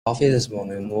Coffee this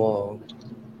morning. Whoa.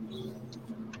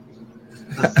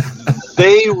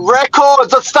 The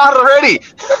records have started already.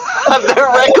 The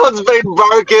record's been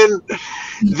broken.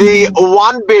 The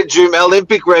one-bedroom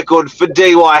Olympic record for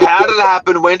DY. How did it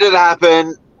happen? When did it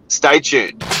happen? Stay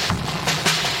tuned.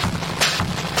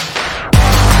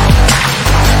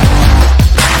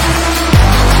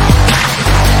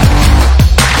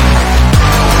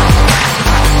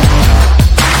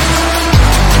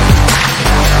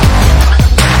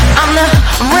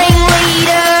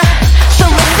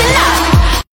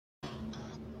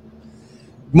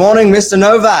 Morning, Mr.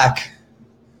 Novak.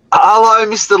 Hello,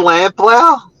 Mr.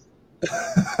 Lamplow.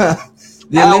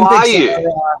 How are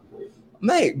you?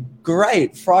 Mate,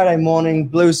 great. Friday morning,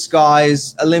 blue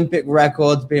skies, Olympic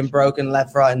records being broken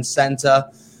left, right, and center.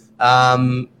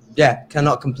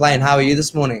 Cannot complain. How are you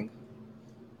this morning?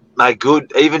 Mate,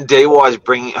 good. Even DY's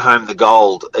bringing home the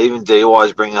gold. I'm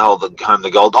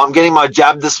getting my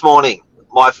jab this morning,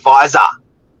 my Pfizer.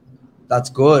 That's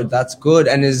good. That's good.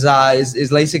 And is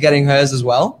Lisa getting hers as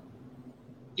well?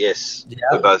 Yes, yeah.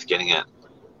 We're both getting it.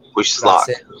 Wish us luck.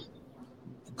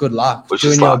 Good luck.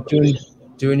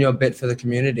 Doing your bit for the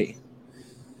community.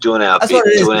 Doing our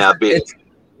bit.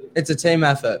 It's a team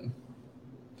effort.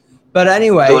 But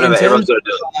anyway, everyone's got to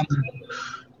do it.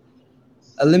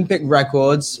 Olympic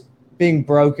records being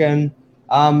broken.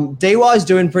 DY is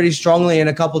doing pretty strongly in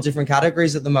a couple different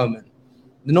categories at the moment.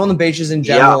 The Northern Beaches in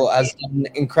general has done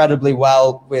incredibly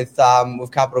well with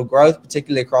capital growth,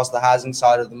 particularly across the housing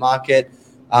side of the market.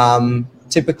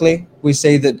 Typically, we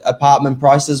see that apartment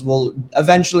prices will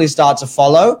eventually start to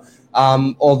follow,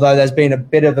 although there's been a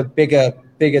bit of a bigger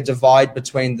divide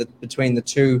between the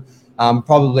two,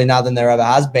 probably now than there ever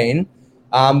has been.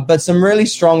 But some really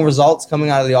strong results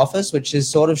coming out of the office, which is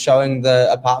sort of showing the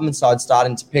apartment side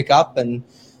starting to pick up and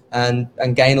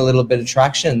gain a little bit of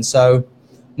traction. So,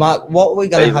 Mark, what are we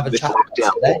going to have a chat about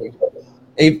today?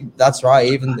 That's right,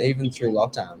 even through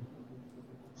lockdown.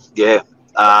 Yeah.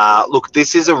 Look,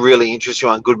 this is a really interesting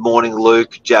one. Good morning,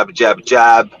 Luke. Jab.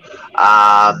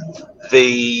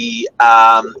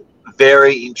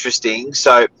 Very interesting.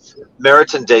 So,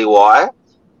 Meriton DY,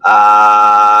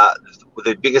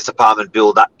 the biggest apartment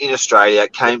builder in Australia,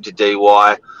 came to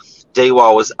DY. DY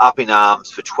was up in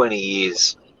arms for 20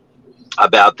 years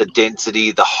about the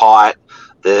density, the height,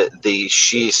 the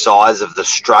sheer size of the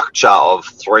structure of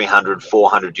 300,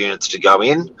 400 units to go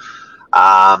in.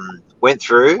 Went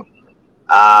through.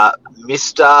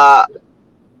 Mr.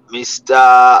 You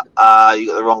got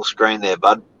the wrong screen there,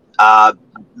 bud.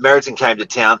 Meriton came to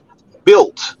town,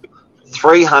 built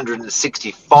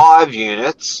 365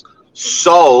 units,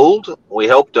 sold, we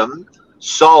helped them,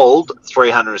 sold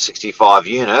 365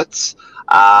 units.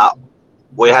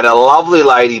 We had a lovely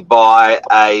lady buy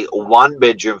a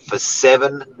one-bedroom for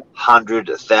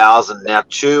 $700,000. Now,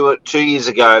 two years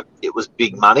ago, it was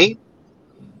big money.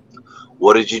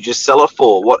 What did you just sell it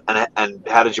for? And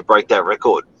how did you break that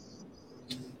record?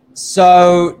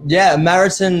 So,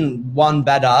 Meriton one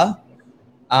better,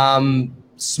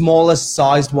 smallest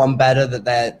sized one better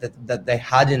that they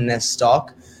had in their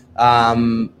stock,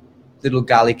 little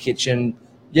galley kitchen.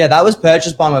 Yeah, that was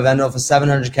purchased by my vendor for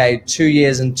 $700K 2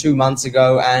 years and 2 months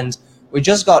ago, and we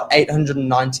just got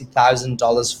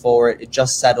 $890,000 for it. It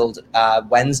just settled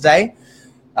Wednesday.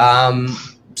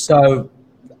 So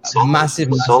massive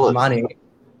money.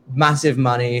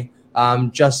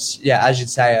 As you'd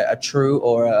say, a true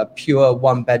or a pure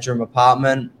one-bedroom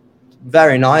apartment.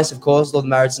 Very nice, of course. All the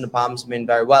Meriton apartments have been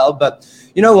very well. But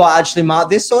you know what, actually, Mark,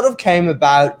 this sort of came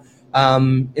about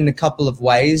in a couple of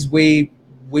ways. We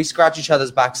scratch each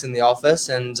other's backs in the office,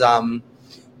 and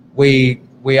we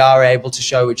are able to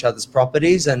show each other's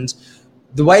properties. And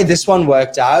the way this one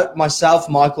worked out, myself,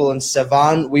 Michael, and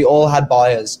Sevan, we all had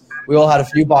buyers. We all had a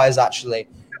few buyers, actually.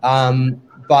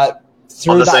 But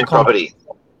through on the same property.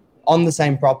 On the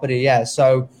same property, yeah.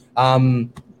 So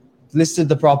listed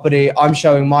the property. I'm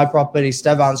showing my property.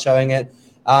 Stefan's showing it.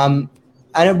 And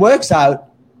it works out.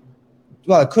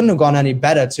 Well, it couldn't have gone any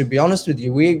better, to be honest with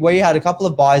you. We had a couple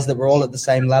of buys that were all at the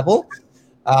same level,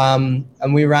 and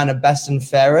we ran a best and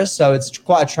fairest. So it's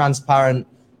quite a transparent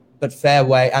but fair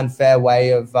way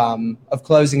of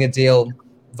closing a deal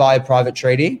via private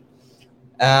treaty.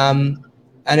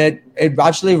 And it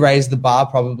actually raised the bar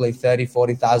probably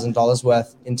 $30,000-$40,000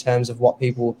 worth in terms of what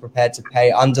people were prepared to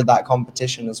pay under that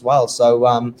competition as well. So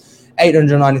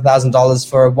 $890,000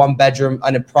 for a one bedroom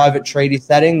in a private treaty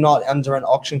setting, not under an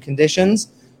auction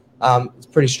conditions. It's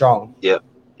pretty strong. Yeah.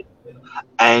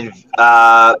 And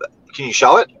can you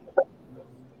show it?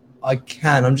 I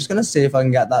can. I'm just going to see if I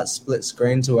can get that split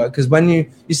screen to work. Because when you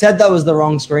said that was the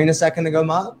wrong screen a second ago,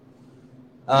 Mark.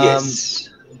 Yes.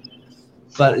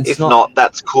 but it's if not,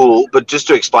 that's cool. But just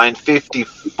to explain,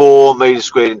 54 metres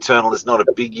squared internal is not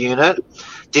a big unit.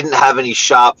 Didn't have any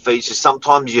sharp features.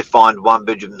 Sometimes you find one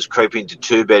bedrooms creep into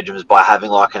two bedrooms by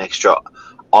having like an extra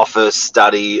office,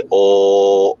 study,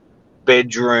 or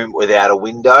bedroom without a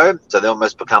window. So they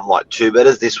almost become like two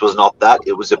bedders. This was not that.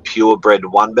 It was a purebred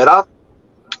one bedder.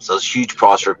 So it's a huge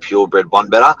price for a purebred one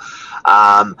bedder.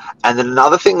 And then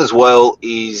another thing as well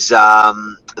is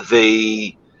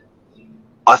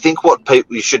I think what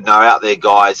people you should know out there,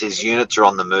 guys, is units are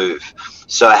on the move.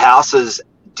 So houses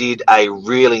did a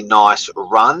really nice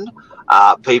run.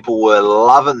 People were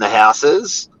loving the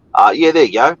houses. Yeah, there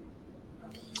you go.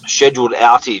 Scheduled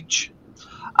outage.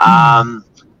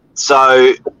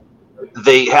 So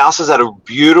the houses had a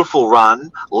beautiful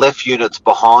run, left units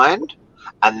behind.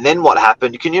 And then what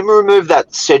happened? Can you remove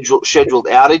that scheduled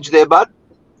outage there, bud?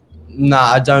 No,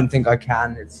 I don't think I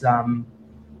can. It's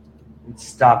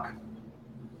stuck.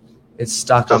 It's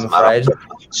stuck, I'm afraid.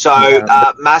 So,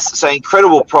 so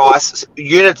incredible price.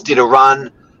 Units did a run.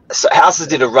 So houses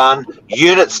did a run.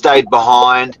 Units stayed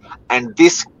behind. And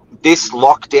this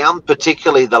lockdown,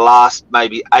 particularly the last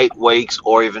maybe 8 weeks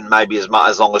or even maybe as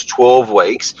long as 12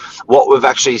 weeks, what we've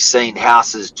actually seen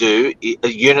houses do,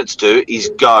 units do, is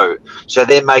go. So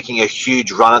they're making a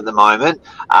huge run at the moment.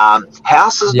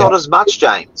 Houses, not as much,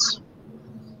 James.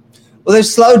 Well, they've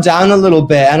slowed down a little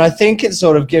bit, and I think it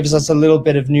sort of gives us a little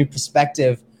bit of new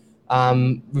perspective.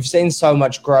 We've seen so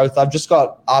much growth. I've just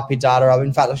got RP data up.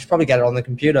 In fact, I should probably get it on the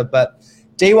computer. But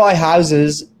DY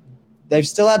houses, they've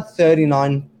still had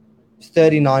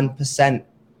 39%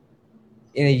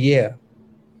 in a year.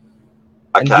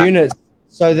 Okay. And units,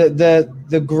 so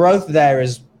the growth there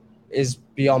is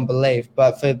beyond belief.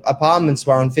 But for apartments,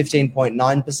 we're on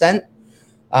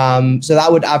 15.9%. So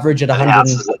that would average at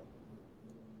 100.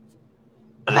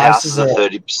 And houses are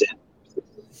 30%.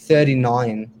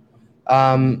 39.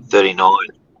 39.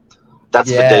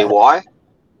 That's for DY.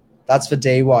 That's for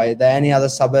DY. Are there any other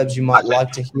suburbs you might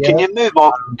like to hear? Can you move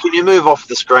off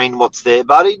the screen? What's there,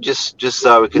 buddy? Just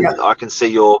so I can see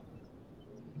your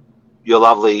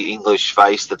lovely English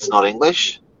face. That's not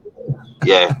English.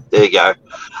 Yeah, there you go.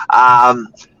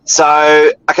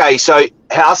 So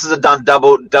houses have done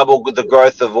double the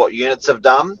growth of what units have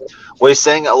done. We're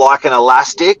seeing it like an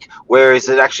elastic, whereas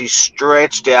it actually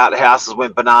stretched out. Houses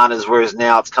went bananas, whereas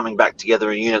now it's coming back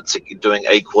together and units are doing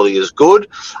equally as good.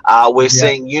 We're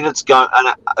seeing units go.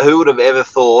 And who would have ever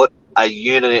thought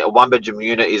a one-bedroom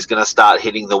unit is going to start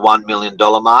hitting the $1 million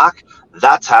mark?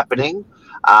 That's happening.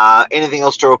 Anything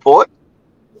else to report?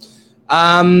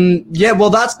 Yeah, well,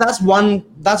 that's one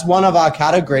of our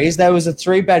categories. There was a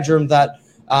 3-bedroom that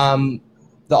the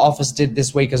office did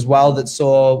this week as well that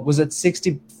saw, was it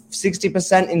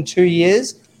 60% in 2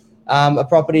 years? A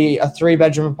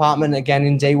 3-bedroom apartment, again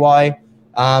in DY,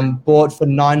 bought for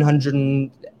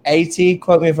 980,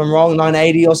 quote me if I'm wrong,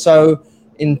 980 or so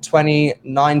in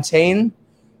 2019.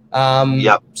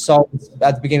 Sold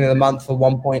at the beginning of the month for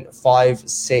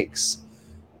 1.56.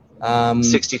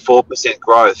 64%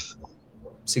 growth.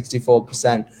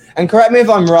 64%. And correct me if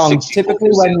I'm wrong. 64%.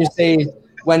 Typically,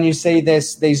 when you see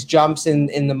these jumps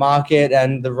in the market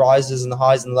and the rises and the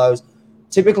highs and lows,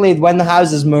 typically when the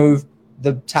houses move,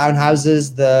 the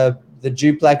townhouses, the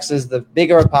duplexes, the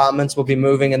bigger apartments will be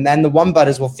moving, and then the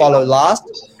one-bedders will follow last.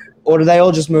 Or do they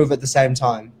all just move at the same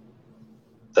time?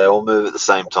 They all move at the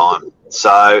same time.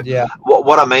 So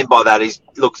what I mean by that is,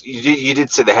 look, you did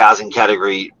see the housing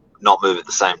category not move at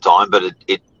the same time, but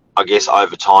it I guess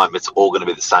over time it's all going to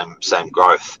be the same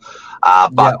growth.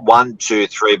 But 1, 2,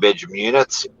 3-bedroom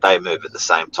units, they move at the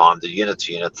same time. The units,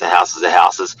 the houses are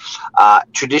houses.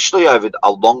 Traditionally, over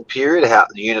a long period,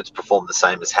 the units perform the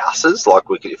same as houses. Like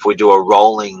if we do a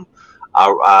rolling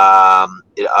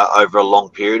over a long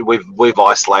period, we've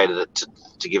isolated it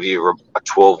to give you a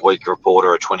 12-week report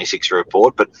or a 26-week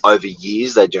report, but over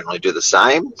years they generally do the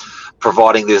same,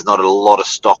 providing there's not a lot of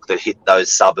stock that hit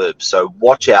those suburbs. So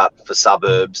watch out for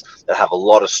suburbs that have a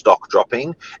lot of stock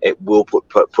dropping. It will put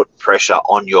pressure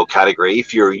on your category.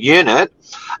 If you're a unit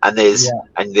and there's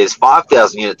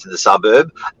 5,000 units in the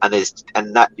suburb and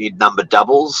that number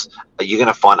doubles, you're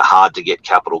going to find it hard to get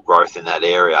capital growth in that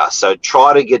area. So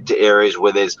try to get to areas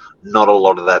where there's not a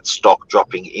lot of that stock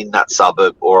dropping in that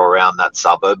suburb or around that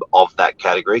suburb of that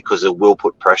category, because it will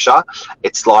put pressure.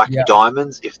 It's like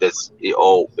diamonds. If there's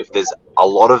a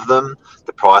lot of them,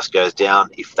 the price goes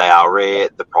down. If they are rare,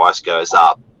 the price goes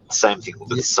up. Same thing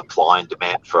with supply and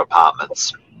demand for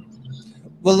apartments.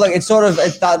 Well, look,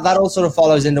 that all sort of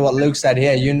follows into what Luke said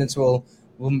here. Units will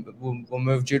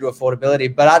move due to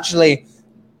affordability, but actually,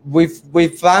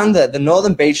 we've found that the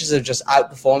Northern Beaches have just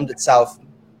outperformed itself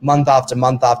month after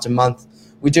month after month.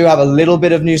 We do have a little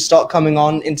bit of new stock coming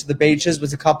on into the beaches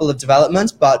with a couple of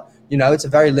developments, but, you know, it's a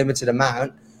very limited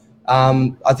amount.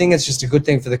 I think it's just a good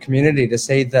thing for the community to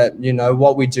see that, you know,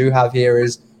 what we do have here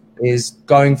is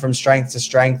going from strength to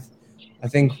strength. I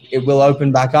think it will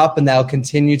open back up, and they'll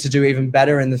continue to do even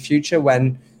better in the future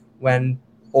when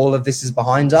all of this is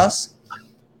behind us.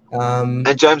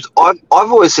 And James, I've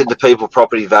always said to people,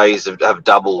 property values have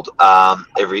doubled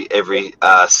every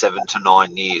 7 to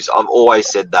 9 years. I've always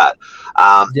said that,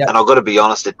 and I've got to be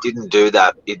honest, it didn't do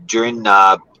that. During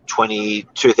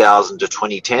 2000 to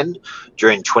 2010,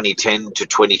 during 2010 to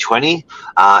 2020,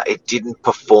 it didn't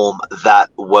perform that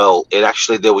well.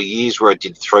 There were years where it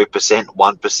did 3%,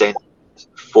 1%.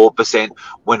 4%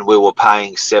 when we were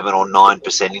paying 7 or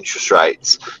 9% interest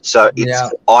rates. So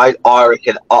I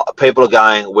reckon people are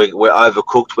going, we're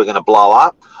overcooked, we're going to blow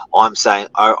up. I'm saying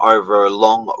over a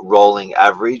long rolling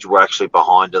average, we're actually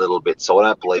behind a little bit. So I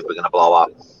don't believe we're going to blow up.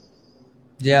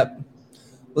 Yep.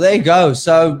 Well, there you go.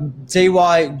 So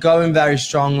DY going very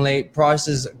strongly,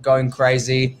 prices going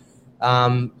crazy.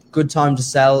 Good time to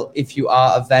sell if you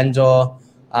are a vendor.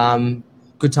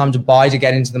 Good time to buy to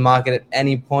get into the market at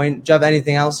any point. Do you have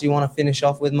anything else you want to finish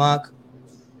off with, Mark?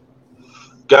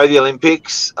 Go to the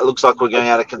Olympics. It looks like we're going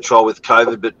out of control with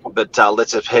COVID, but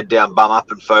let's head down, bum up,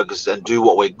 and focus and do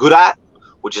what we're good at,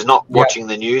 which is not watching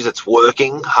the news. It's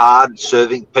working hard,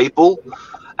 serving people,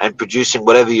 and producing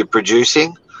whatever you're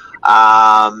producing.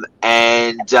 Property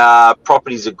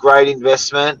is a great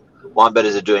investment. Wine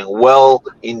bettors are doing well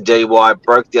in DY.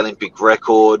 Broke the Olympic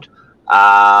record,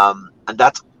 and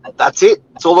that's it.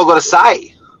 That's all I've got to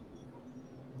say.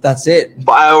 That's it.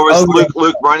 Or as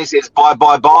Luke Roney says, bye,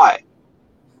 bye, bye.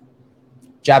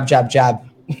 Jab, jab, jab.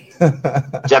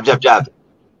 Jab, jab, jab.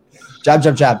 Jab,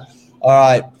 jab, jab. All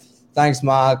right. Thanks,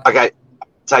 Mark. Okay.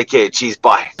 Take care. Cheers.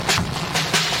 Bye.